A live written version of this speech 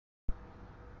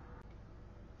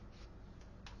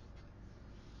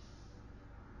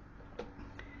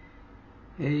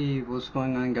Hey, what's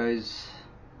going on, guys?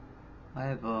 I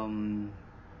have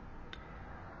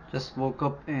just woke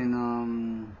up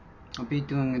and I'll be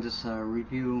doing this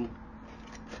review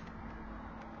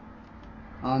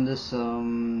on this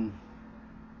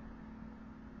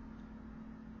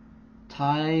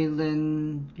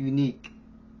Thailand Unique.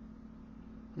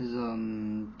 This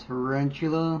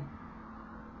tarantula.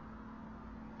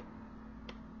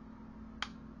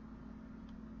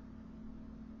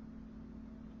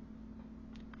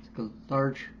 It's like a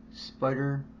large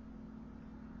spider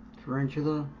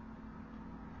tarantula.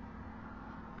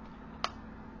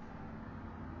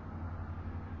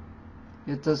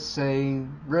 It does say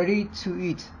ready to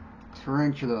eat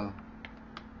tarantula.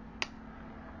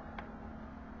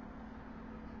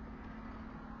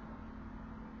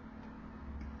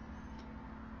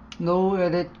 No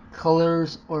added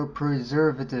colors or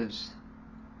preservatives.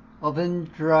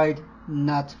 Oven dried,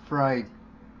 not fried.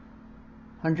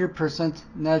 100%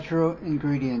 natural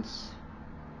ingredients.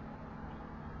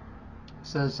 It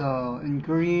says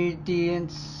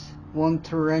ingredients: 1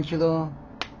 tarantula,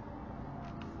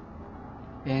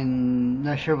 and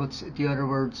not sure what's the other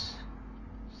words.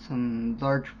 Some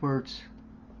large words,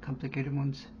 complicated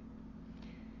ones.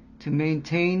 To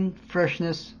maintain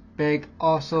freshness, bag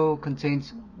also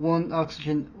contains 1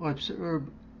 oxygen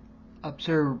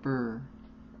absorber.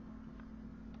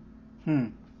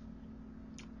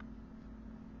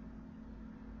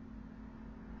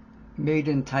 Made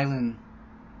in Thailand.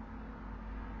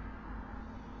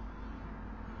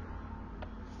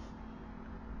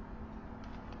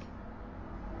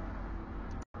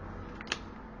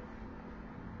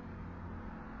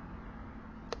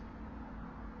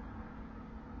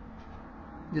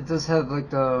 It does have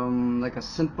like a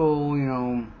simple,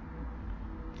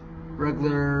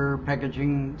 regular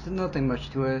packaging. There's nothing much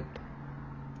to it.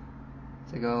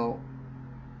 It's like a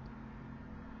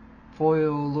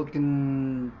foil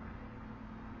looking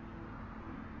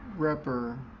wrap.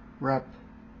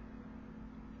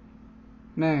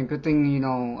 Man, good thing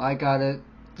I got it.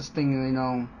 This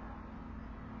thing,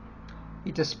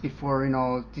 eat this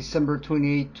before December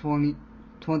 28,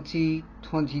 2023,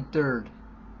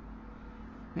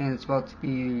 and it's about to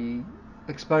be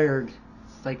expired.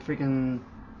 It's like freaking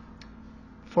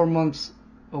 4 months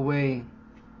away,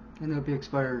 and it'll be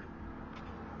expired.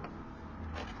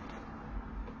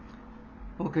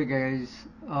 Okay, guys.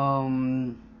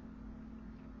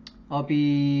 I'll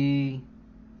be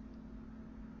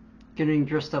getting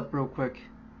dressed up real quick.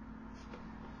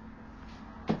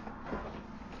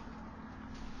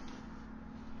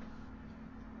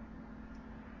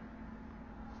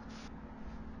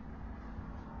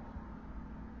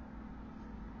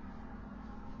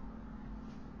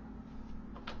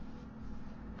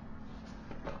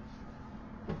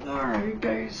 Alright,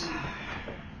 guys.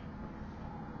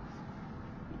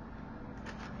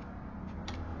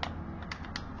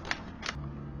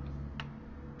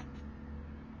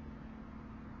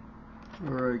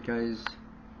 Alright, guys.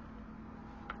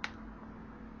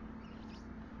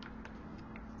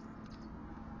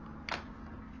 I'll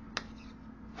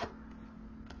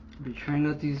be trying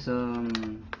out these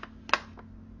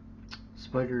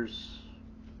spiders.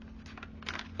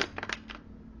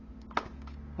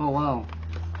 Oh wow.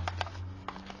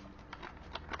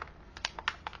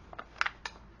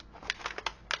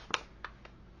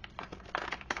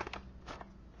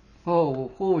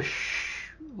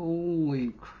 Holy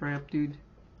crap, dude.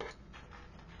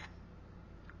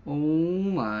 Oh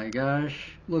my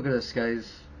gosh. Look at this,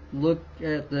 guys. Look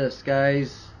at this,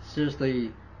 guys.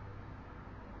 Seriously.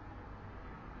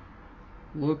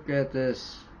 Look at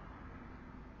this.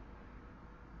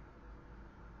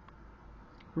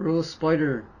 Real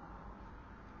spider.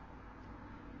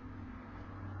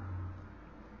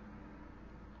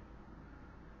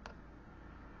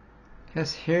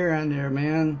 Has hair on there,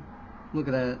 man. Look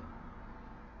at that.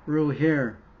 Real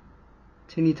hair.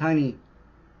 Teeny tiny.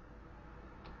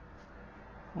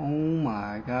 Oh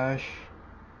my gosh.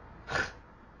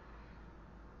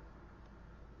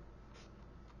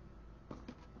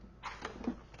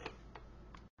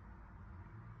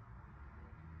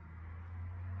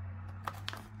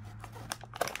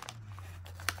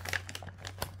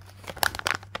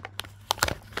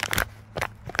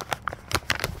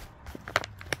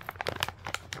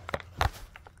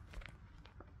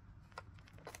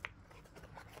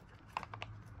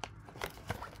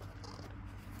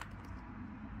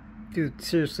 Dude,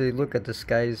 seriously, look at this,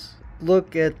 guys.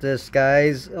 Look at this,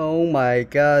 guys. Oh my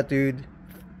god, dude.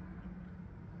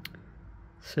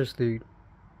 Seriously.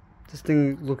 This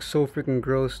thing looks so freaking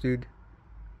gross, dude.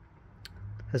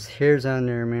 Has hairs on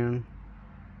there, man.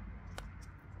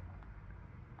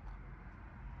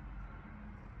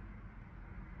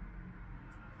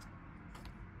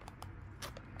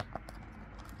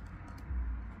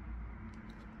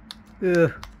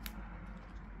 Ugh.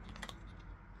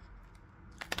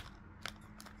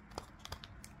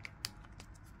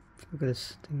 Look at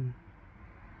this thing.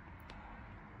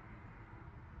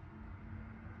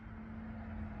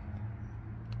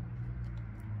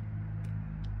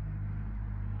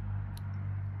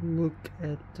 Look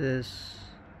at this.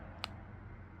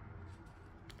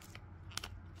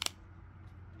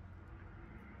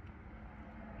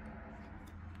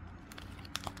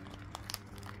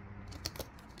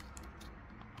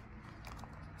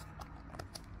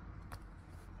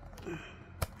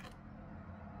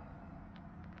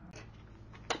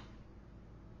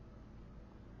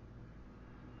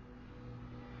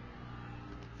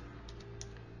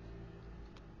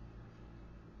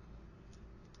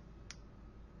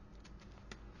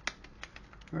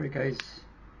 Alright guys,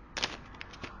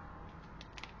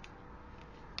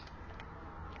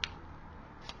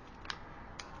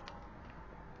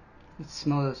 let's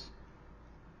smell this.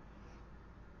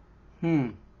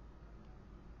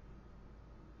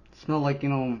 Smell like, you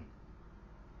know,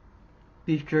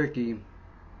 beef jerky.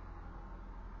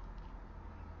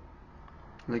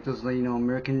 Like those, like, you know,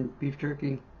 American beef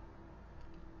jerky.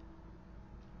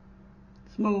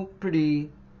 Smell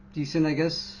pretty decent, I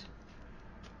guess.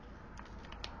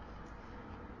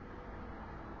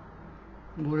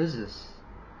 What is this?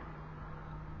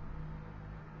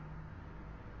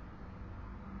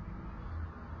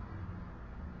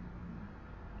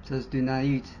 It says do not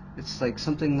eat. It's like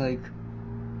something like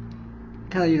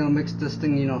kind of, you know, mix this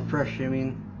thing, you know, fresh. I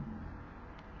mean,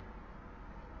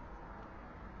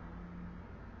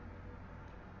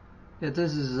 yeah,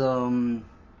 this is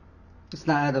it's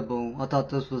not edible. I thought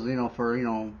this was, you know, for, you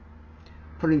know,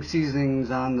 putting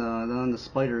seasonings on the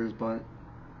spiders, but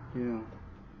yeah.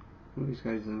 What are these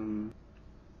guys,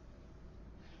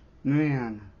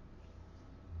 man,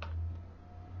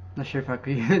 not sure if I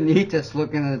could even eat this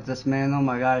looking at this, man. Oh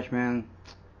my gosh, man.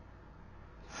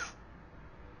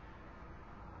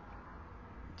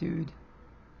 Dude.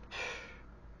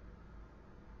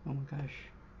 Oh my gosh.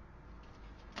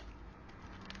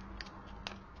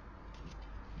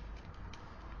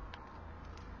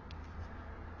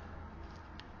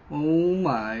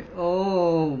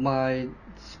 Oh my,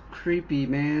 it's creepy,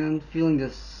 man. Feeling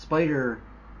this spider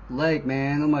leg,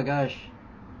 man. Oh my gosh.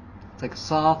 It's like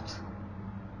soft.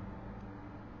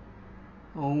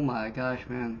 Oh my gosh,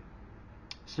 man.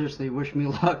 Seriously, wish me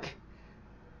luck.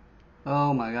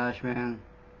 Oh my gosh, man.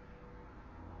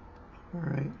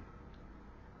 Alright.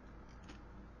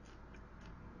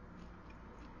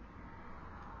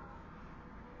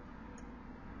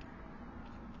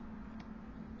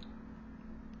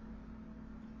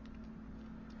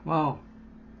 Wow.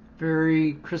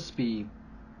 Very crispy.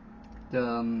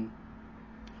 The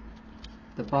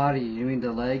body, I mean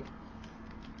the leg.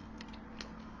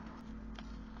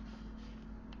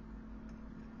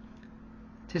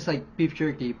 Tastes like beef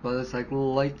jerky, but it's like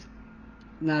light,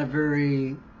 not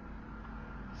very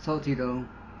salty though.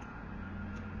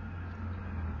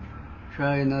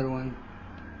 Try another one.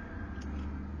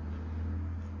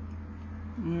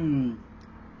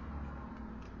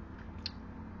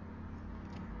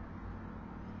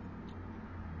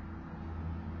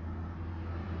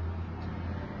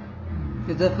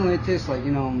 It definitely tastes like,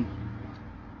 you know,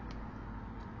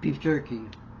 beef jerky.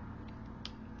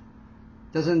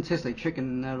 Doesn't taste like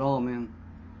chicken at all, man.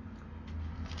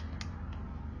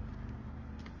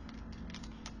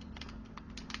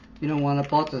 You know, when I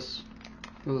bought this,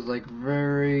 it was like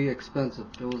very expensive.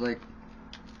 It was like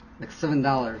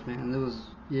 $7, man. It was,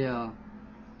 yeah,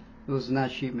 it was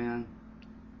not cheap, man.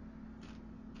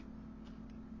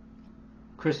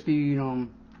 Crispy, you know,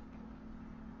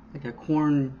 like a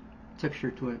corn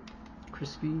texture to it.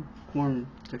 Crispy corn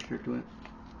texture to it.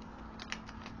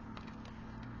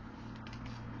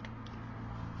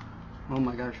 Oh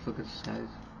my gosh, look at this, guys.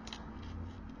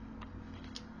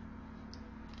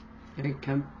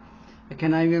 I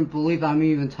cannot even believe I'm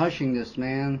even touching this,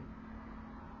 man.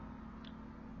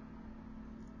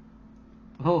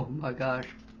 Oh my gosh.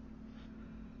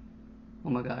 Oh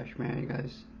my gosh, man, you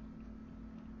guys.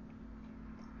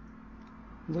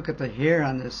 Look at the hair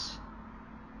on this.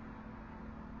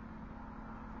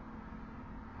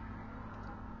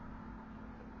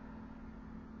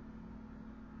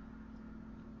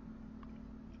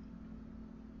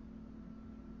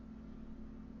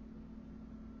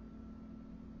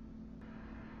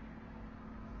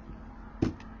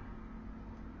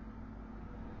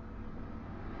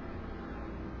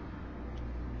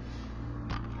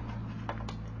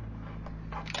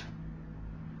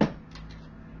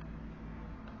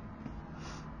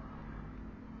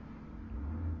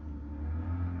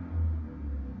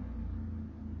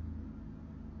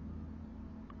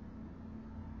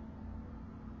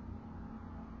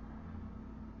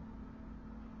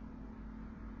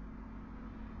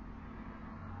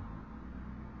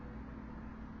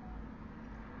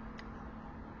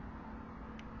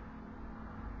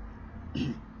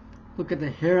 Look at the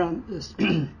hair on this.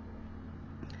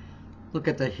 Look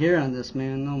at the hair on this,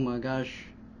 man. Oh my gosh,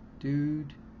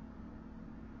 dude.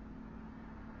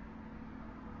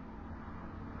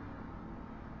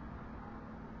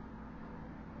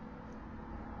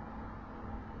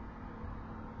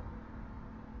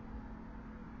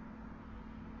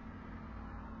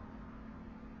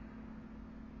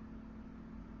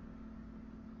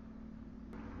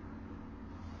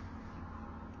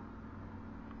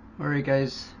 Alright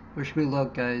guys, wish me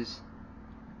luck guys.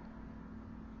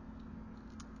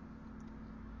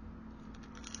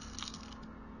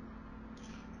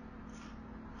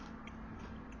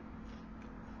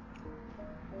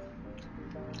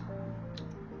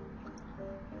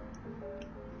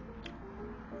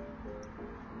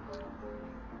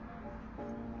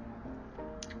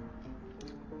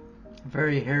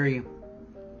 Very hairy.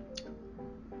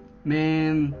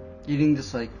 Man, eating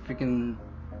this like freaking,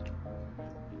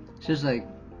 it's just like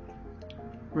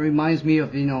reminds me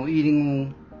of, you know,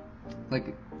 eating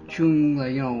like chewing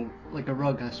like, you know, like a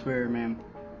rug, I swear, man.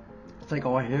 It's like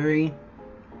all hairy.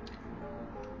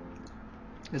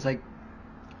 It's like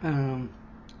has,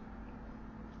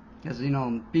 you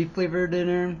know, beef flavored in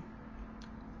there.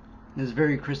 It's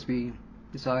very crispy.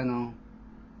 That's all I know.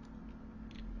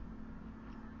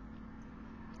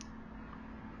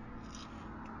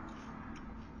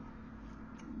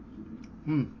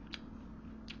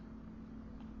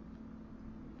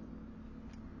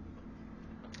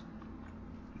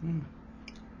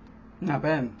 Not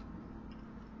bad.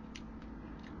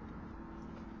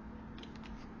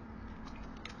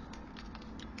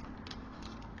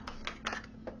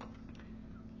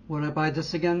 Would I buy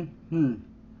this again?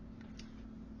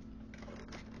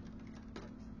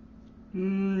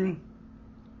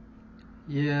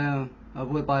 Yeah, I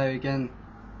would buy it again.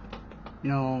 You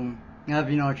know, I've,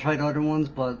 you know, tried other ones,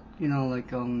 but, you know, like,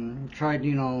 tried,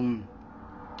 you know,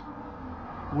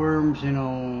 worms, you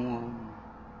know,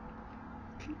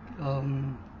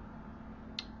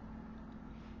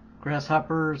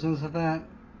 grasshoppers and stuff like that,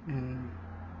 and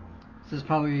this is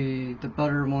probably the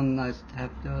better one I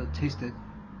have tasted.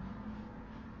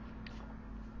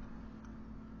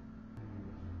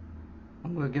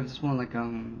 I'm gonna give this one like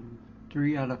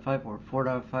 3 out of 5 or 4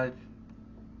 out of 5.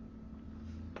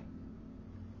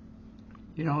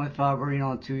 You know, if I were, you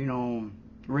know, to, you know,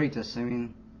 rate this, I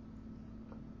mean.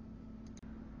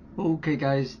 Okay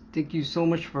guys, thank you so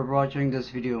much for watching this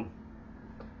video.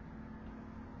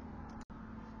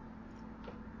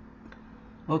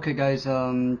 Okay guys,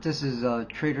 this is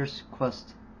Trader's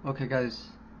Quest. Okay guys,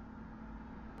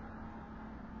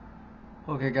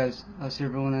 I'll see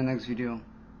everyone in the next video.